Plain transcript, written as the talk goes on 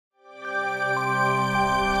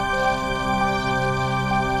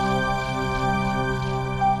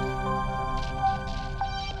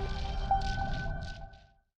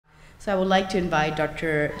So I would like to invite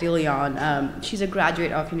Dr. DeLeon. She's a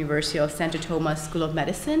graduate of University of Santo Tomas School of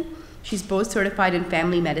Medicine. She's both certified in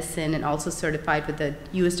family medicine and also certified with the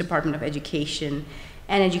U.S. Department of Education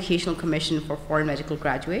and Educational Commission for Foreign Medical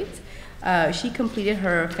Graduates. She completed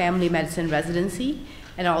her family medicine residency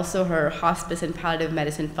and also her hospice and palliative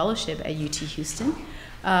medicine fellowship at UT Houston.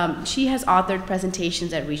 She has authored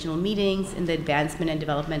presentations at regional meetings in the advancement and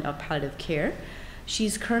development of palliative care.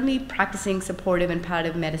 She's currently practicing supportive and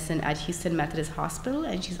palliative medicine at Houston Methodist Hospital,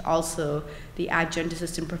 and she's also the adjunct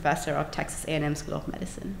assistant professor of Texas A&M School of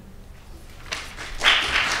Medicine.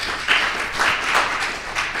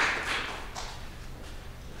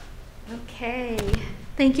 Okay,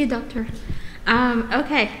 thank you, doctor.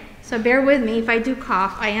 Okay, so bear with me if I do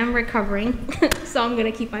cough. I am recovering, so I'm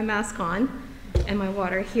gonna keep my mask on and my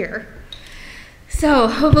water here. So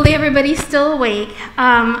hopefully everybody's still awake.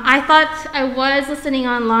 I thought I was listening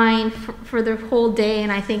online for the whole day,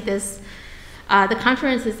 and I think this the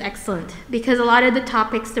conference is excellent because a lot of the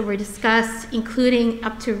topics that were discussed, including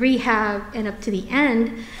up to rehab and up to the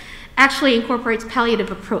end, actually incorporates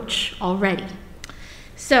palliative approach already.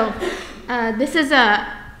 So this is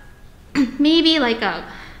maybe like a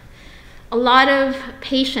lot of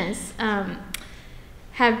patients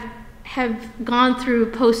have gone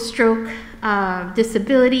through post-stroke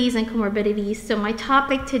disabilities and comorbidities. So my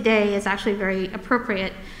topic today is actually very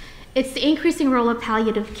appropriate. It's the increasing role of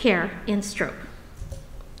palliative care in stroke.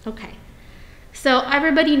 Okay, so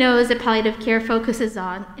everybody knows that palliative care focuses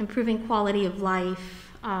on improving quality of life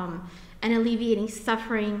and alleviating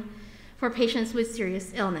suffering for patients with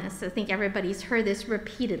serious illness. I think everybody's heard this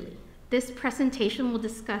repeatedly. This presentation will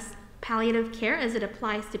discuss palliative care as it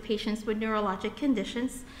applies to patients with neurologic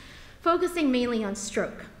conditions, focusing mainly on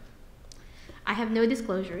stroke. I have no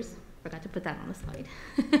disclosures, forgot to put that on the slide.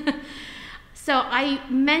 So I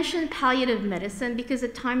mentioned palliative medicine because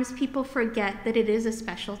at times people forget that it is a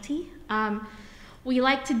specialty. We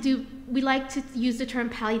like to use the term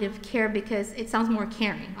palliative care because it sounds more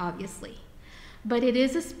caring, obviously. But it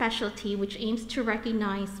is a specialty which aims to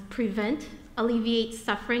recognize, prevent, alleviate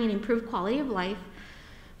suffering, and improve quality of life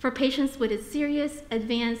for patients with serious,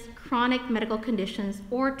 advanced, chronic medical conditions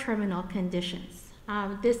or terminal conditions.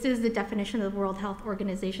 This is the definition of the World Health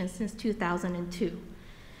Organization since 2002.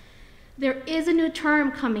 There is a new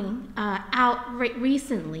term coming out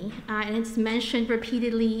recently, and it's mentioned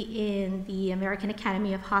repeatedly in the American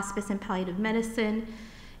Academy of Hospice and Palliative Medicine,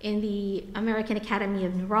 in the American Academy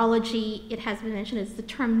of Neurology. It has been mentioned as the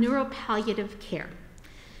term neuropalliative care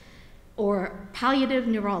or palliative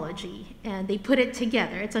neurology, and they put it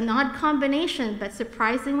together. It's an odd combination, but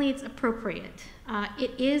surprisingly it's appropriate.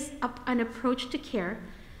 It is an approach to care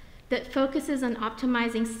that focuses on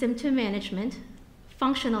optimizing symptom management,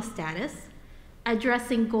 functional status,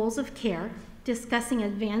 addressing goals of care, discussing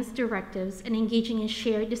advanced directives, and engaging in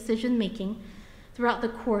shared decision-making throughout the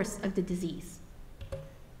course of the disease.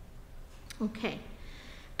 Okay,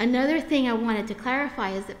 another thing I wanted to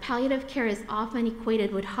clarify is that palliative care is often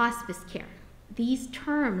equated with hospice care. These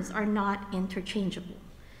terms are not interchangeable.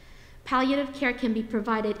 Palliative care can be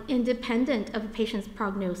provided independent of a patient's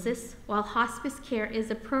prognosis, while hospice care is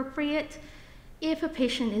appropriate if a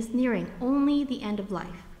patient is nearing only the end of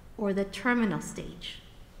life or the terminal stage.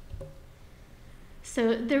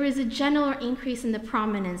 So there is a general increase in the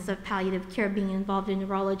prominence of palliative care being involved in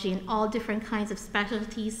neurology in all different kinds of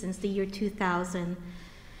specialties since the year 2000.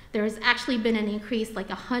 There has actually been an increase, like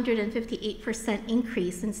 158%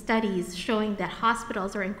 increase in studies showing that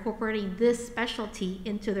hospitals are incorporating this specialty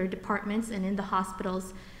into their departments and in the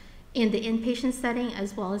hospitals in the inpatient setting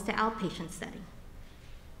as well as the outpatient setting.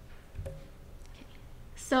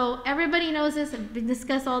 So everybody knows this, it's been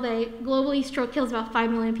discussed all day. Globally, stroke kills about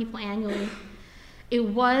 5 million people annually. It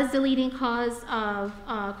was the leading cause of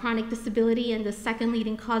chronic disability and the second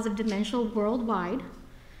leading cause of dementia worldwide.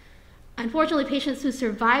 Unfortunately, patients who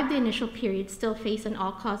survived the initial period still face an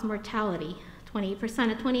all-cause mortality,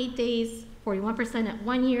 28% at 28 days, 41% at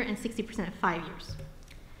 1 year, and 60% at 5 years.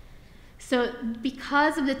 So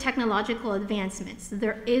because of the technological advancements,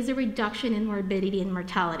 there is a reduction in morbidity and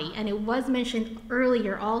mortality. And it was mentioned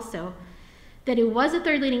earlier also that it was the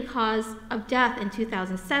third leading cause of death in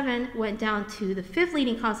 2007, went down to the fifth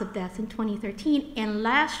leading cause of death in 2013, and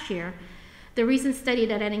last year, the recent study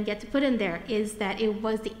that I didn't get to put in there is that it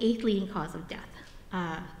was the eighth leading cause of death.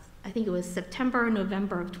 I think it was September or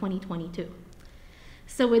November of 2022.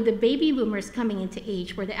 So with the baby boomers coming into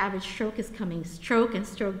age where the average stroke is coming, stroke and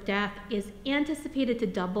stroke death is anticipated to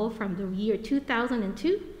double from the year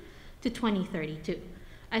 2002 to 2032.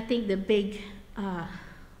 I think the big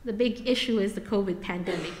issue is the COVID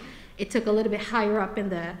pandemic. It took a little bit higher up in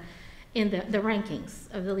in the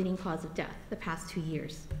rankings of the leading cause of death the past 2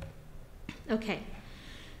 years. Okay,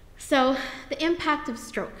 so the impact of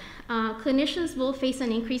stroke. Clinicians will face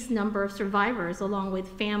an increased number of survivors along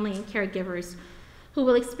with family and caregivers who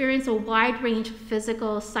will experience a wide range of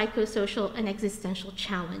physical, psychosocial, and existential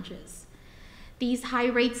challenges. These high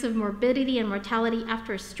rates of morbidity and mortality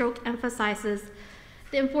after a stroke emphasizes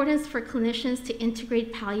the importance for clinicians to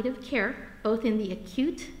integrate palliative care, both in the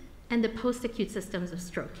acute and the post-acute systems of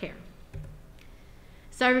stroke care.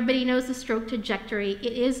 So everybody knows the stroke trajectory.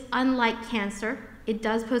 It is unlike cancer. It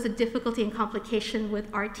does pose a difficulty and complication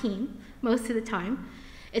with our team most of the time.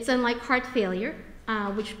 It's unlike heart failure,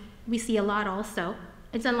 which we see a lot also.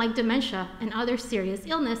 It's unlike dementia and other serious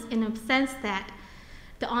illness in a sense that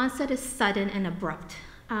the onset is sudden and abrupt.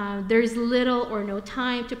 There's little or no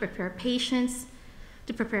time to prepare patients,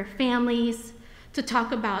 to prepare families, to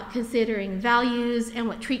talk about considering values and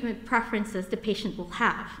what treatment preferences the patient will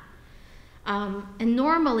have. And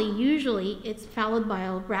normally, usually, it's followed by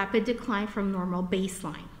a rapid decline from normal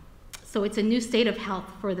baseline. So it's a new state of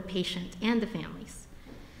health for the patient and the families.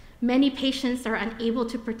 Many patients are unable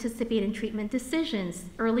to participate in treatment decisions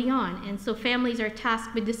early on, and so families are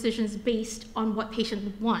tasked with decisions based on what patients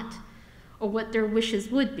would want or what their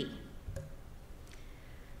wishes would be.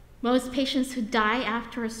 Most patients who die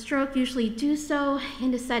after a stroke usually do so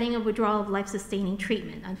in the setting of withdrawal of life-sustaining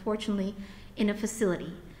treatment, unfortunately, in a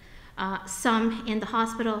facility. Some in the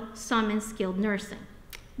hospital, some in skilled nursing.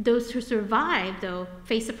 Those who survive, though,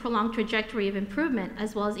 face a prolonged trajectory of improvement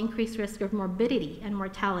as well as increased risk of morbidity and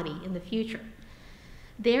mortality in the future.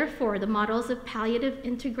 Therefore, the models of palliative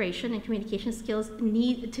integration and communication skills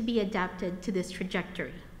need to be adapted to this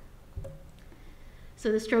trajectory.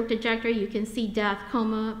 So the stroke trajectory, you can see death,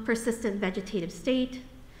 coma, persistent vegetative state.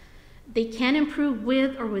 They can improve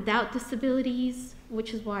with or without disabilities,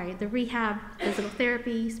 which is why the rehab, physical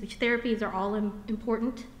therapy, speech therapies are all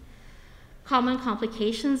important. Common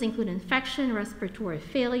complications include infection, respiratory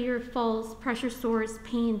failure, falls, pressure sores,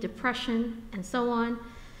 pain, depression, and so on.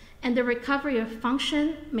 And the recovery of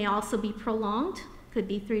function may also be prolonged, could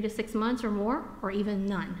be 3 to 6 months or more, or even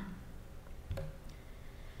none.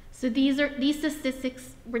 So these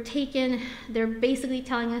statistics were taken, they're basically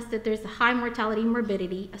telling us that there's a high mortality and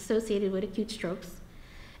morbidity associated with acute strokes,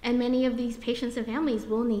 and many of these patients and families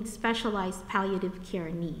will need specialized palliative care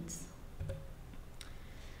needs.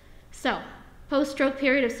 So, post-stroke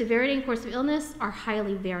period of severity and course of illness are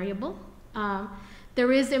highly variable.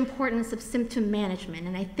 There is the importance of symptom management,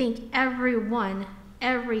 and I think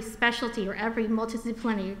every specialty or every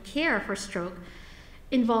multidisciplinary care for stroke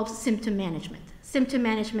involves symptom management. Symptom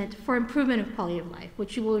management for improvement of quality of life,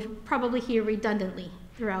 which you will probably hear redundantly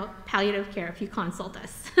throughout palliative care if you consult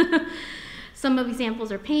us. Some of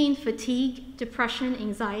examples are pain, fatigue, depression,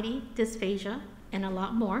 anxiety, dysphagia, and a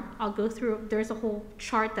lot more. I'll go through, there's a whole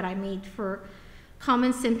chart that I made for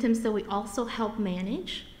common symptoms that we also help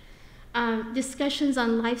manage. Discussions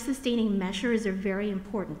on life-sustaining measures are very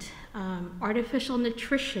important. Artificial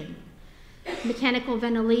nutrition, mechanical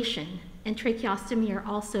ventilation, and tracheostomy are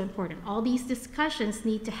also important. All these discussions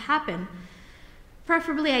need to happen,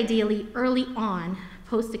 preferably ideally early on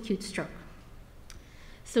post-acute stroke.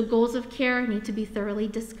 So goals of care need to be thoroughly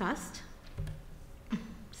discussed.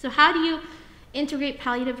 So how do you integrate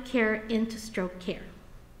palliative care into stroke care?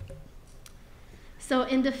 So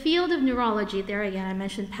in the field of neurology, there again I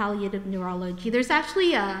mentioned palliative neurology, there's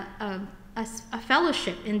actually a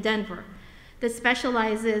fellowship in Denver that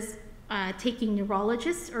specializes taking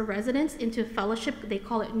neurologists or residents into a fellowship. They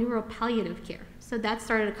call it neuropalliative care. So that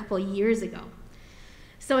started a couple of years ago.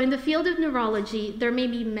 So in the field of neurology, there may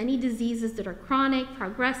be many diseases that are chronic,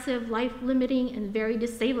 progressive, life-limiting, and very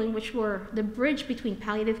disabling, which were the bridge between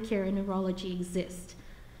palliative care and neurology exist.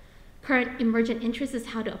 Current emergent interest is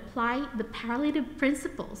how to apply the palliative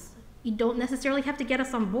principles. You don't necessarily have to get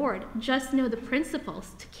us on board, just know the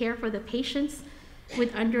principles to care for the patients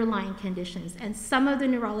with underlying conditions. And some of the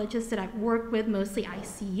neurologists that I've worked with, mostly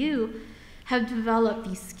ICU, have developed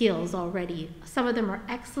these skills already. Some of them are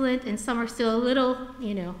excellent, and some are still a little,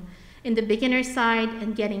 in the beginner side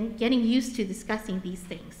and getting used to discussing these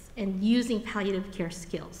things and using palliative care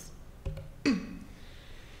skills.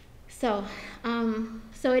 So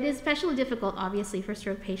it is especially difficult, obviously, for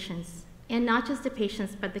stroke patients, and not just the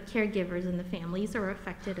patients, but the caregivers and the families are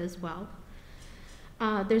affected as well.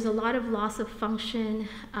 There's a lot of loss of function,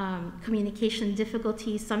 communication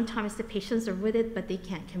difficulties. Sometimes the patients are with it, but they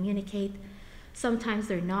can't communicate. Sometimes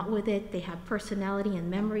they're not with it. They have personality and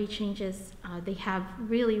memory changes. They have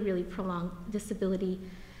really, really prolonged disability.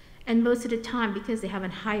 And most of the time, because they have a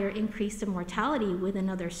higher increase in mortality with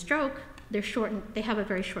another stroke, they have a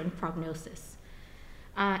very shortened prognosis.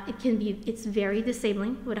 It's very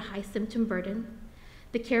disabling with a high symptom burden.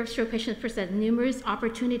 The care of stroke patients present numerous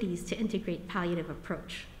opportunities to integrate palliative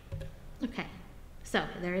approach. Okay, so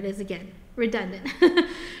there it is again, redundant.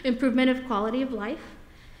 Improvement of quality of life.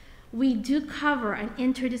 We do cover an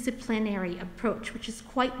interdisciplinary approach, which is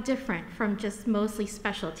quite different from just mostly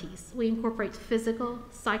specialties. We incorporate physical,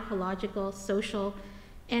 psychological, social,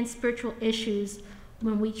 and spiritual issues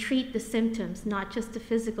when we treat the symptoms, not just the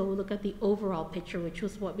physical. We look at the overall picture, which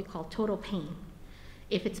was what we call total pain,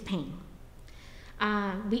 if it's pain.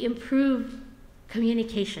 We improve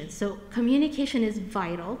communication. So communication is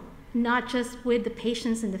vital, not just with the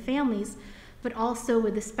patients and the families, but also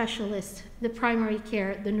with the specialist, the primary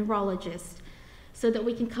care, the neurologist, so that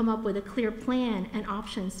we can come up with a clear plan and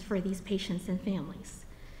options for these patients and families.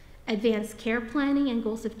 Advanced care planning and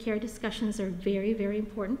goals of care discussions are very, very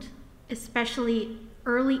important, especially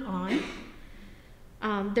early on.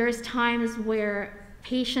 There's times where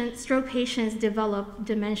stroke patients develop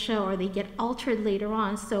dementia or they get altered later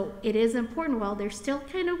on, so it is important while they're still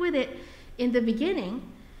kind of with it in the beginning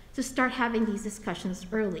to start having these discussions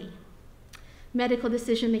early. Medical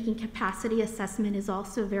decision-making capacity assessment is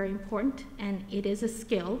also very important, and it is a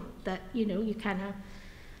skill that you kind of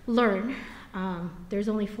learn. There's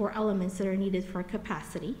only 4 elements that are needed for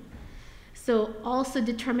capacity. So also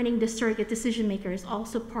determining the surrogate decision maker is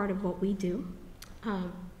also part of what we do.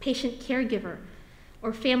 Patient caregiver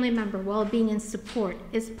or family member well-being and support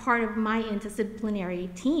is part of my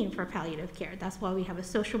interdisciplinary team for palliative care. That's why we have a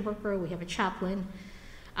social worker, we have a chaplain.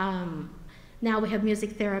 Now we have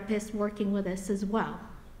music therapists working with us as well.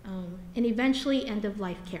 And eventually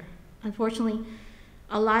end-of-life care. Unfortunately,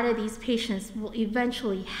 a lot of these patients will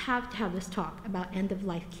eventually have to have this talk about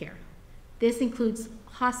end-of-life care. This includes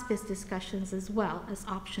hospice discussions as well as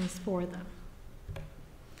options for them.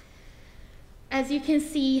 As you can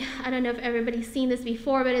see, I don't know if everybody's seen this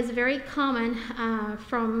before, but it's very common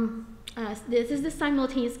this is the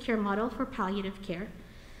simultaneous care model for palliative care.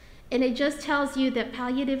 And it just tells you that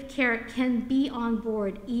palliative care can be on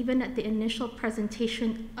board even at the initial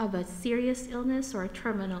presentation of a serious illness or a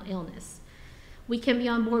terminal illness. We can be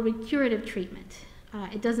on board with curative treatment.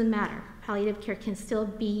 It doesn't matter. Palliative care can still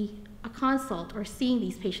be a consult or seeing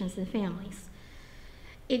these patients and families.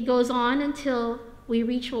 It goes on until we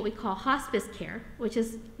reach what we call hospice care, which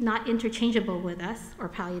is not interchangeable with us or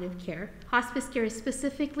palliative care. Hospice care is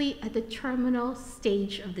specifically at the terminal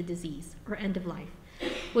stage of the disease or end of life,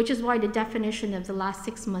 which is why the definition of the last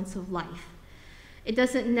 6 months of life. It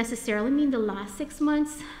doesn't necessarily mean the last 6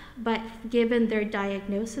 months, but given their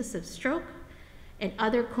diagnosis of stroke and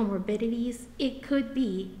other comorbidities, it could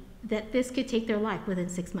be that this could take their life within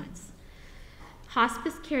 6 months.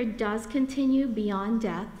 Hospice care does continue beyond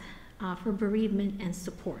death for bereavement and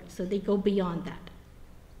support, so they go beyond that.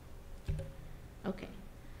 Okay,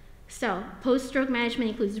 so post-stroke management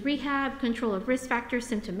includes rehab, control of risk factors,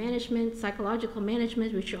 symptom management, psychological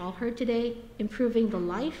management, which you all heard today, improving the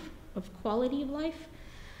life of quality of life.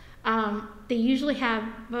 They usually have,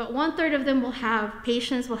 about 1/3 of them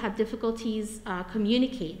patients will have difficulties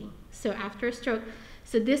communicating, so after a stroke,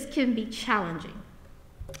 so this can be challenging.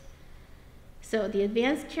 So the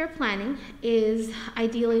advanced care planning is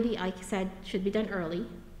ideally, like I said, should be done early.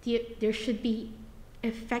 There should be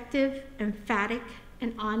effective, emphatic,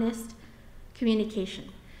 and honest communication.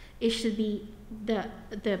 It should be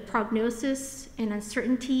the prognosis and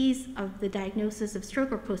uncertainties of the diagnosis of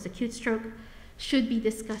stroke or post-acute stroke should be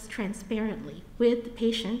discussed transparently with the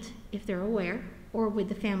patient, if they're aware, or with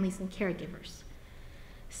the families and caregivers.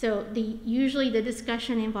 So usually the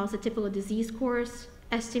discussion involves a typical disease course,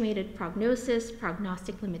 estimated prognosis,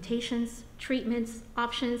 prognostic limitations, treatments,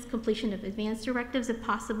 options, completion of advanced directives if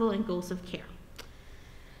possible, and goals of care.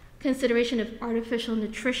 Consideration of artificial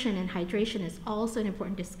nutrition and hydration is also an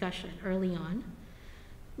important discussion early on.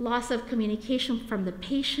 Loss of communication from the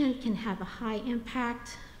patient can have a high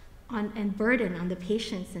impact and burden on the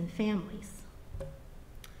patients and families.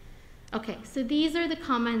 Okay, so these are the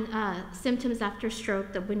common symptoms after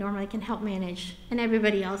stroke that we normally can help manage, and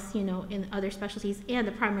everybody else, in other specialties, and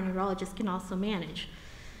the primary neurologist can also manage.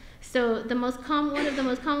 So one of the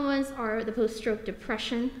most common ones are the post-stroke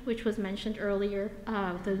depression, which was mentioned earlier,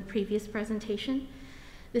 the previous presentation.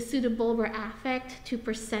 The pseudobulbar affect,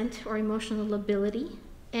 2%, or emotional lability.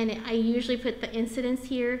 And I usually put the incidence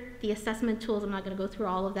here, the assessment tools, I'm not going to go through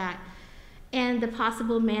all of that, and the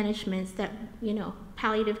possible managements that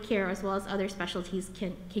palliative care as well as other specialties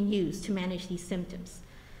can use to manage these symptoms.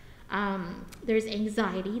 There's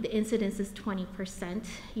anxiety. The incidence is 20%.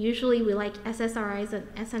 Usually we like SSRIs and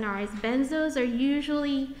SNRIs. Benzos are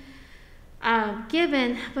usually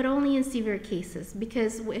given, but only in severe cases,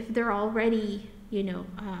 because if they're already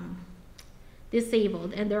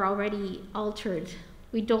disabled and they're already altered,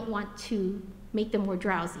 we don't want to make them more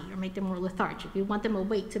drowsy or make them more lethargic. We want them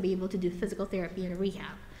awake to be able to do physical therapy and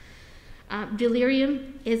rehab.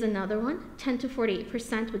 Delirium is another one, 10 to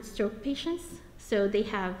 48% with stroke patients. So they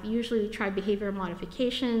have usually tried behavioral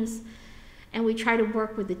modifications, and we try to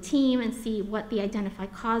work with the team and see what the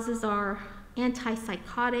identified causes are.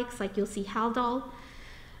 Antipsychotics, like you'll see Haldol.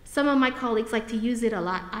 Some of my colleagues like to use it a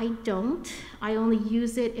lot. I don't. I only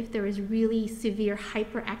use it if there is really severe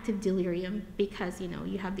hyperactive delirium because,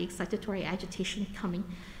 you have the excitatory agitation coming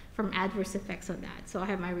from adverse effects on that. So I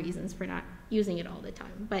have my reasons for not using it all the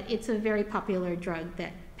time. But it's a very popular drug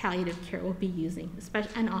that palliative care will be using,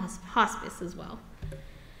 especially and hospice as well.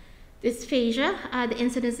 Dysphagia, the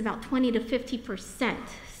incidence is about 20 to 50%.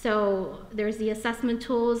 So there's the assessment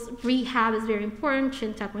tools. Rehab is very important,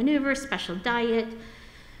 Shin-tuck maneuver, special diet.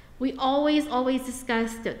 We always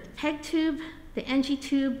discuss that the PEG tube, the NG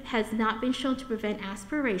tube has not been shown to prevent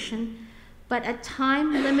aspiration, but a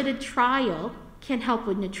time-limited trial can help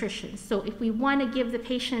with nutrition. So if we want to give the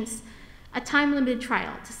patients a time-limited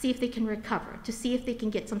trial to see if they can recover, to see if they can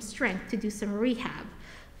get some strength to do some rehab,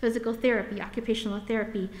 physical therapy, occupational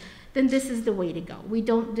therapy, then this is the way to go. We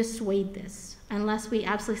don't dissuade this unless we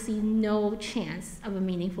absolutely see no chance of a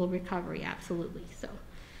meaningful recovery, absolutely. So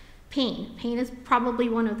pain is probably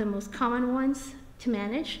one of the most common ones to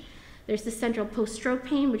manage. There's the central post-stroke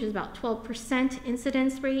pain, which is about 12%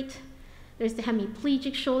 incidence rate. There's the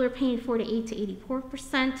hemiplegic shoulder pain, 48 to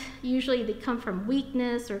 84%. Usually they come from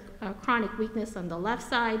weakness or chronic weakness on the left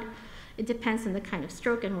side. It depends on the kind of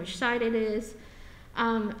stroke and which side it is.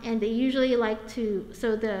 And they usually like to,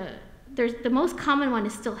 so the most common one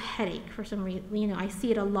is still headache for some reason. I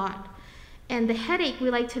see it a lot. And the headache we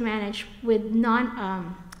like to manage with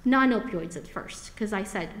non-opioids at first, because I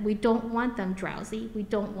said we don't want them drowsy, we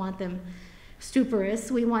don't want them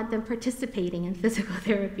stuporous, we want them participating in physical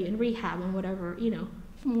therapy and rehab and whatever,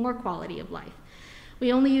 more quality of life.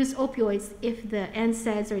 We only use opioids if the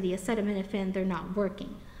NSAIDs or the acetaminophen, they're not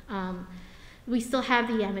working. We still have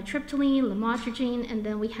the amitriptyline, lamotrigine, and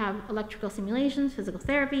then we have electrical stimulations, physical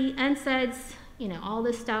therapy, NSAIDs, all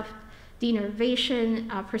this stuff, denervation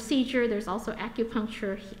procedure. There's also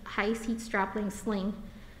acupuncture, high heat strapling, sling,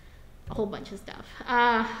 a whole bunch of stuff.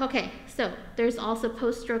 Okay, so there's also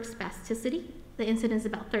post-stroke spasticity. The incidence is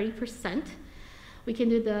about 30%. We can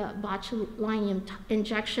do the botulinum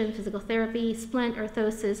injection, physical therapy, splint,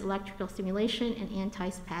 orthosis, electrical stimulation, and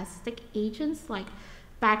antispastic agents like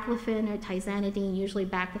baclofen or tizanidine, usually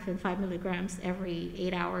baclofen 5 milligrams every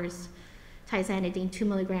 8 hours, tizanidine 2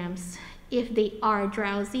 milligrams. If they are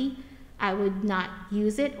drowsy, I would not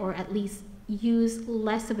use it, or at least use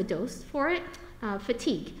less of a dose for it.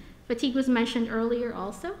 Fatigue. Fatigue was mentioned earlier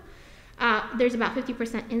also. There's about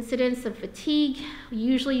 50% incidence of fatigue. We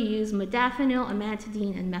usually use modafinil,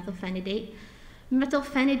 amantadine, and methylphenidate.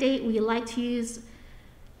 Methylphenidate we like to use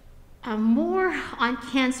more on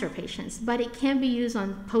cancer patients, but it can be used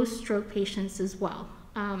on post-stroke patients as well.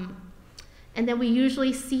 And then we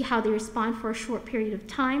usually see how they respond for a short period of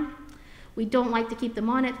time. We don't like to keep them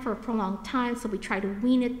on it for a prolonged time, so we try to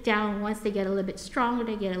wean it down. Once they get a little bit stronger,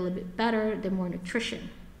 they get a little bit better, the more nutrition.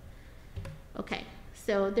 Okay,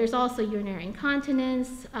 so there's also urinary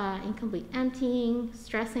incontinence, incomplete emptying,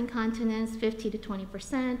 stress incontinence, 50 to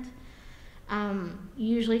 20%.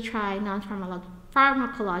 Usually try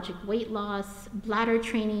non-pharmacologic weight loss, bladder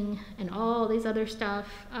training, and all these other stuff.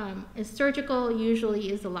 And surgical usually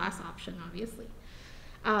is the last option, obviously.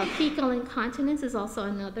 Fecal incontinence is also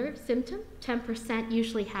another symptom. 10%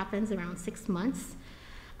 usually happens around 6 months.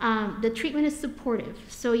 The treatment is supportive,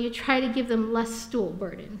 so you try to give them less stool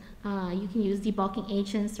burden. You can use debulking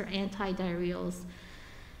agents or antidiarrheals,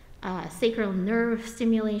 sacral nerve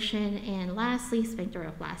stimulation, and lastly,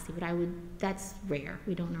 sphincteroplasty, but that's rare.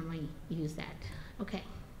 We don't normally use that. Okay,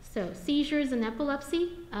 so seizures and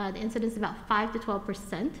epilepsy, the incidence is about 5 to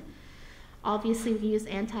 12%. Obviously, we use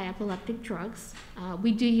anti-epileptic drugs.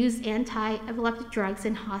 We do use anti-epileptic drugs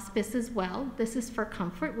in hospice as well. This is for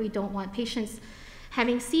comfort. We don't want patients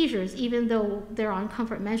having seizures, even though they're on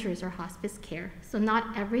comfort measures or hospice care. So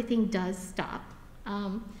not everything does stop.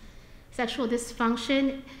 Sexual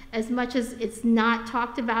dysfunction, as much as it's not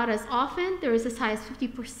talked about as often, there is as high as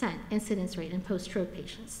 50% incidence rate in post-stroke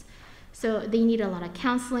patients. So they need a lot of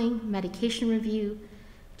counseling, medication review,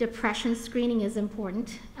 depression screening is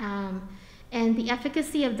important. And the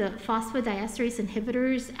efficacy of the phosphodiesterase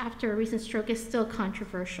inhibitors after a recent stroke is still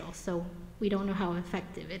controversial, so we don't know how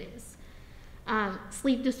effective it is.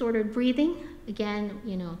 Sleep disordered breathing, again,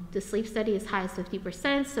 the sleep study is high as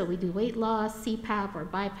 50%, so we do weight loss, CPAP, or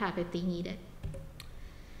BiPAP if they need it.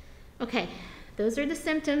 Okay, Those are the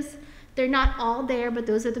symptoms. They're not all there, but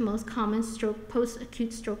those are the most common stroke,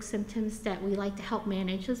 post-acute stroke symptoms that we like to help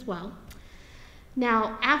manage as well.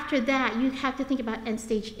 Now, after that, you have to think about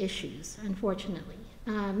end-stage issues, unfortunately.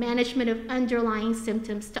 Management of underlying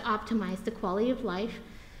symptoms to optimize the quality of life.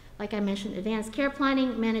 Like I mentioned, advanced care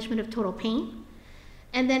planning, management of total pain,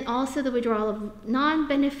 and then also the withdrawal of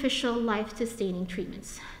non-beneficial life-sustaining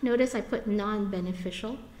treatments. Notice I put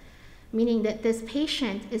non-beneficial, meaning that this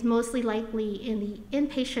patient is mostly likely in the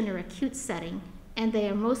inpatient or acute setting, and they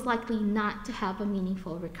are most likely not to have a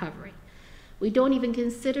meaningful recovery. We don't even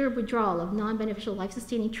consider withdrawal of non-beneficial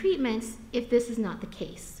life-sustaining treatments if this is not the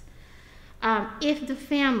case. If the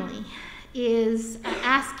family is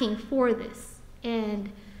asking for this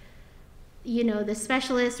and the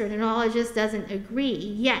specialist or neurologist doesn't agree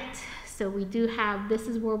yet, so we do have, this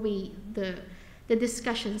is where the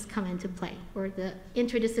discussions come into play, or the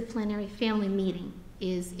interdisciplinary family meeting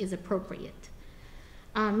is appropriate.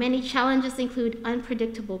 Many challenges include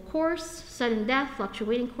unpredictable course, sudden death,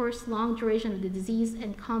 fluctuating course, long duration of the disease,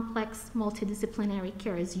 and complex multidisciplinary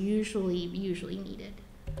care is usually needed.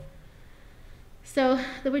 So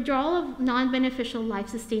the withdrawal of non-beneficial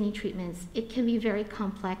life-sustaining treatments, it can be very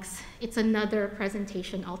complex. It's another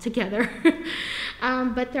presentation altogether.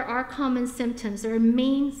 But there are common symptoms. There are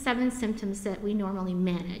main 7 symptoms that we normally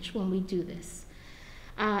manage when we do this.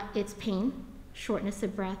 It's pain, shortness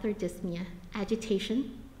of breath or dyspnea,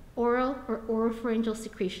 agitation, oral or oropharyngeal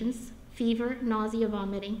secretions, fever, nausea,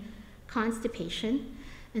 vomiting, constipation,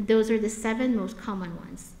 and those are the 7 most common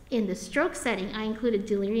ones. In the stroke setting, I included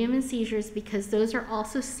delirium and seizures because those are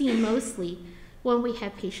also seen mostly when we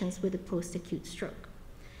have patients with a post-acute stroke.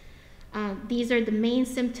 These are the main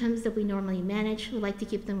symptoms that we normally manage. We like to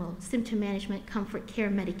keep them well: symptom management, comfort care,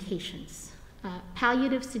 medications.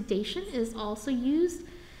 Palliative sedation is also used,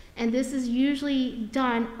 and this is usually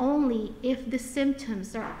done only if the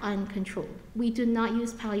symptoms are uncontrolled. We do not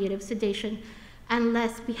use palliative sedation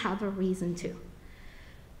unless we have a reason to.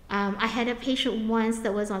 I had a patient once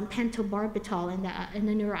that was on pentobarbital in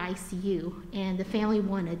the neuro ICU, and the family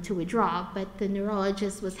wanted to withdraw, but the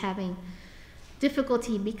neurologist was having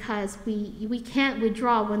difficulty because we can't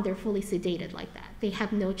withdraw when they're fully sedated like that. They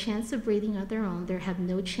have no chance of breathing on their own. They have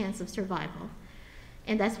no chance of survival.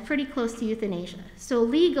 And that's pretty close to euthanasia. So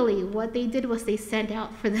legally, what they did was they sent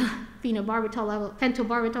out for the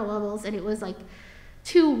pentobarbital levels, and it was like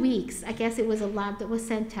 2 weeks. I guess it was a lab that was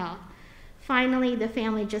sent out. Finally, the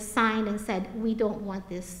family just signed and said, we don't want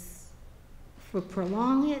this for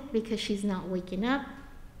prolong it because she's not waking up,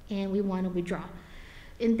 and we want to withdraw.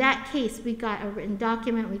 In that case, we got a written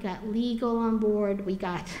document, we got legal on board, we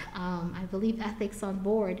got, I believe, ethics on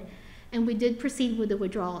board, and we did proceed with the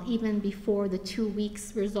withdrawal even before the 2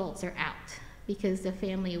 weeks results are out, because the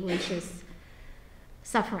family was just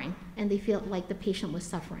suffering, and they felt like the patient was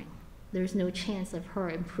suffering. There's no chance of her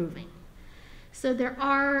improving. So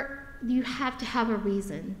you have to have a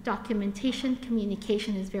reason. Documentation,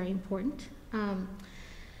 communication is very important.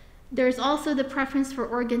 There's also the preference for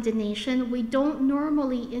organ donation. We don't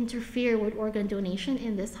normally interfere with organ donation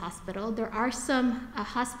in this hospital. There are some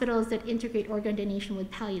hospitals that integrate organ donation with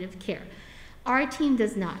palliative care. Our team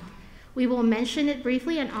does not. We will mention it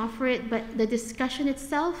briefly and offer it, but the discussion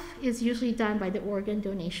itself is usually done by the organ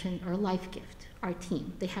donation or life gift, our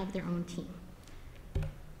team. They have their own team.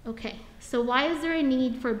 Okay, so why is there a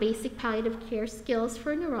need for basic palliative care skills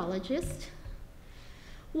for neurologists?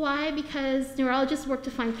 Why? Because neurologists work to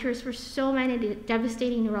find cures for so many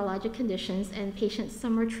devastating neurologic conditions, and patients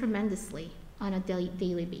suffer tremendously on a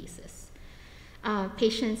daily basis.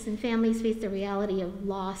 Patients and families face the reality of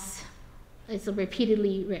loss. It's a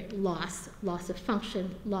repeatedly loss of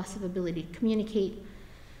function, loss of ability to communicate,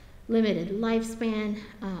 limited lifespan,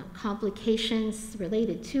 complications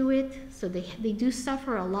related to it. So they do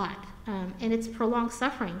suffer a lot, and it's prolonged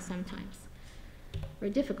suffering sometimes, or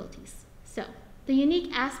difficulties. So the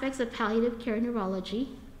unique aspects of palliative care neurology,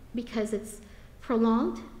 because it's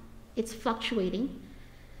prolonged, it's fluctuating,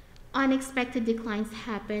 unexpected declines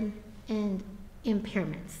happen, and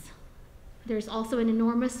impairments. There's also an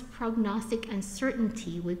enormous prognostic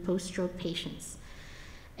uncertainty with post-stroke patients.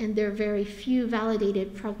 And there are very few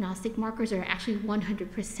validated prognostic markers that are actually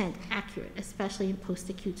 100% accurate, especially in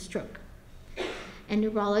post-acute stroke. And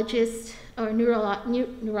neurologists or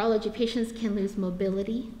neurology patients can lose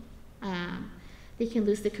mobility. They can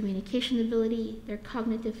lose their communication ability, their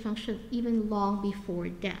cognitive function, even long before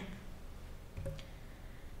death.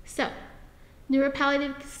 So,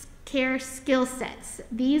 neuropalliative care skill sets.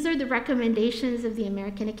 These are the recommendations of the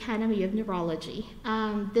American Academy of Neurology.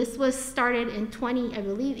 This was started in I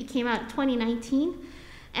believe it came out in 2019,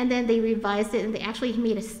 And then they revised it, and they actually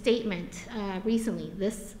made a statement recently,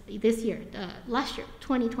 this year, last year,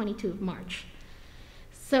 2022, March.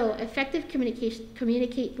 So effective communication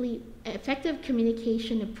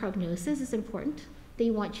of prognosis is important. They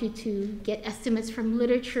want you to get estimates from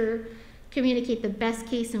literature, communicate the best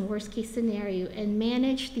case and worst case scenario, and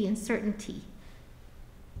manage the uncertainty.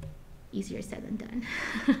 Easier said than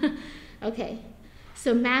done. Okay,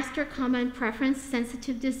 so master common preference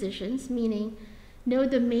sensitive decisions, meaning know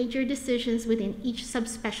the major decisions within each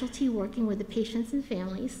subspecialty working with the patients and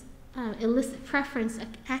families, elicit preference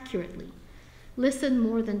accurately, listen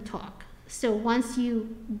more than talk. So once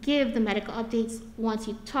you give the medical updates, once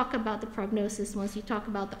you talk about the prognosis, once you talk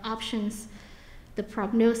about the options, the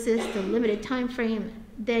prognosis, the limited time frame,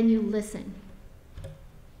 then you listen.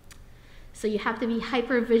 So you have to be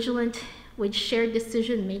hyper vigilant with shared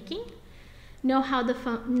decision making, know how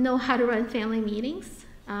to run family meetings,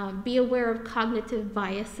 be aware of cognitive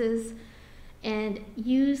biases, and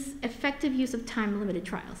use effective use of time-limited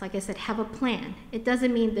trials. Like I said, have a plan. It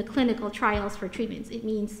doesn't mean the clinical trials for treatments.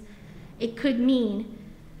 It could mean,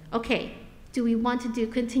 okay, do we want to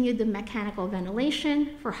continue the mechanical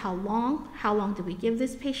ventilation? For how long? How long do we give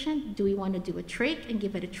this patient? Do we want to do a trach and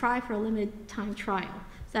give it a try for a limited time trial?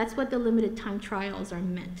 So that's what the limited time trials are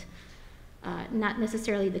meant, not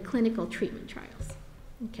necessarily the clinical treatment trials.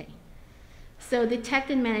 Okay. So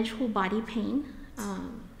detect and manage whole body pain,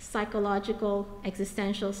 psychological,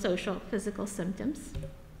 existential, social, physical symptoms.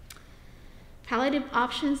 Palliative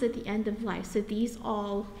options at the end of life. So these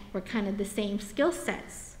all were kind of the same skill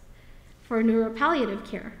sets for neuropalliative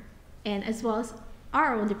care, and as well as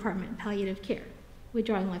our own department, palliative care,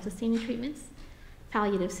 withdrawing life-sustaining treatments,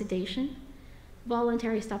 palliative sedation,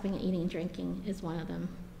 voluntary stopping of eating and drinking is one of them.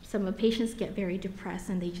 Some of the patients get very depressed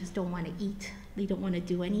and they just don't want to eat. They don't want to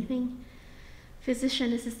do anything.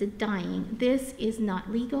 Physician-assisted dying. This is not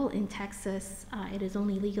legal in Texas. It is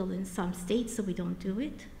only legal in some states, so we don't do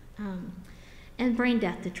it. And brain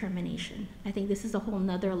death determination. I think this is a whole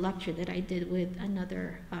nother lecture that I did with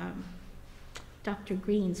another Dr.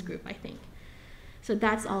 Green's group, I think. So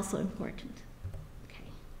that's also important. Okay.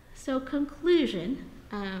 So conclusion,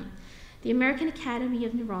 the American Academy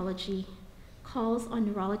of Neurology calls on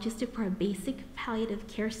neurologists to provide basic palliative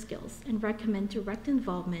care skills and recommend direct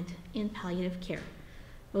involvement in palliative care,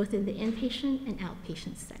 both in the inpatient and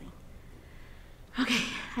outpatient setting. Okay,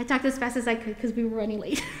 I talked as fast as I could because we were running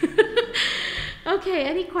late. Okay,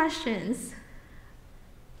 any questions?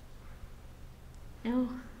 No?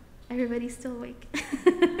 Everybody's still awake?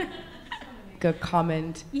 A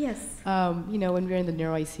comment. Yes. When we're in the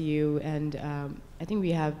neuro ICU, and I think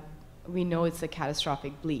we know it's a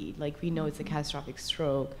catastrophic bleed, like we know it's a catastrophic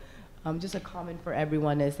stroke. Just a comment for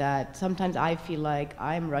everyone is that sometimes I feel like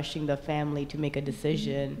I'm rushing the family to make a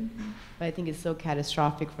decision, but I think it's so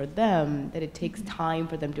catastrophic for them that it takes time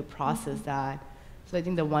for them to process that. So I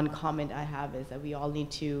think the one comment I have is that we all need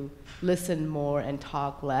to listen more and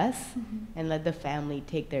talk less, and let the family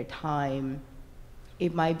take their time.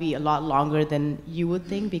 It might be a lot longer than you would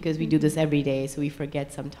think because we do this every day, so we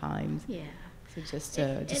forget sometimes. Yeah. So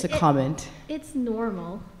just a comment. It's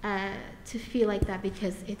normal to feel like that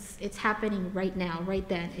because it's happening right now, right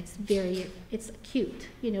then. It's acute,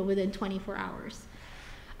 within 24 hours.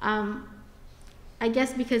 I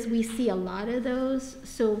guess because we see a lot of those,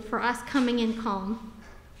 so for us coming in calm,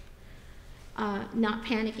 not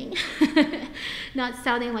panicking, not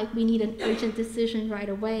sounding like we need an urgent decision right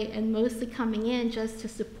away, and mostly coming in just to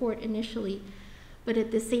support initially. But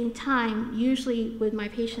at the same time, usually with my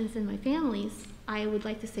patients and my families, I would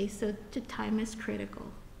like to say, so the time is critical.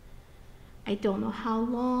 I don't know how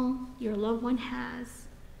long your loved one has,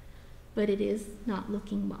 but it is not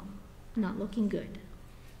looking well, not looking good.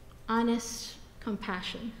 Honest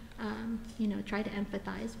compassion, try to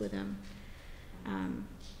empathize with them.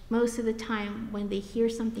 Most of the time when they hear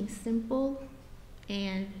something simple,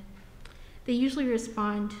 and they usually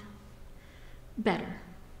respond better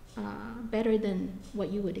than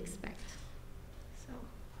what you would expect. So,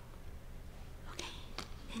 okay,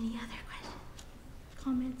 any other questions,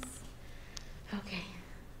 comments? Okay,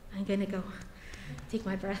 I'm gonna go take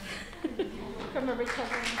my breath from a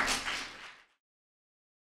recovery.